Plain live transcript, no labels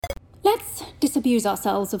Let's disabuse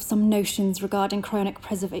ourselves of some notions regarding cryonic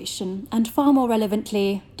preservation, and far more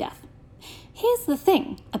relevantly, death. Here's the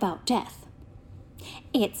thing about death.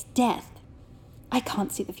 It's death. I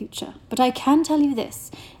can't see the future, but I can tell you this.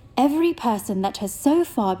 Every person that has so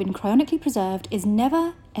far been cryonically preserved is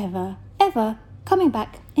never, ever, ever coming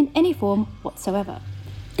back in any form whatsoever.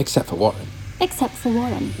 Except for Warren. Except for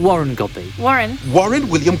Warren. Warren Godby. Warren. Warren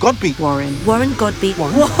William Godby. Warren. Warren Godby.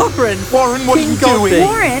 Warren. Warren, what are you doing?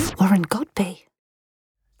 Warren. Warren Godby.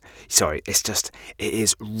 Sorry, it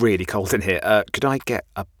is really cold in here. Could I get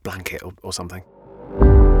a blanket or something?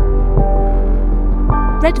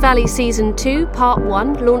 Red Valley Season 2, Part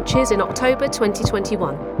 1 launches in October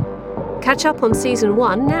 2021. Catch up on Season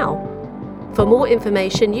 1 now. For more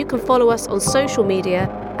information, you can follow us on social media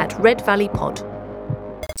at Red Valley Pod.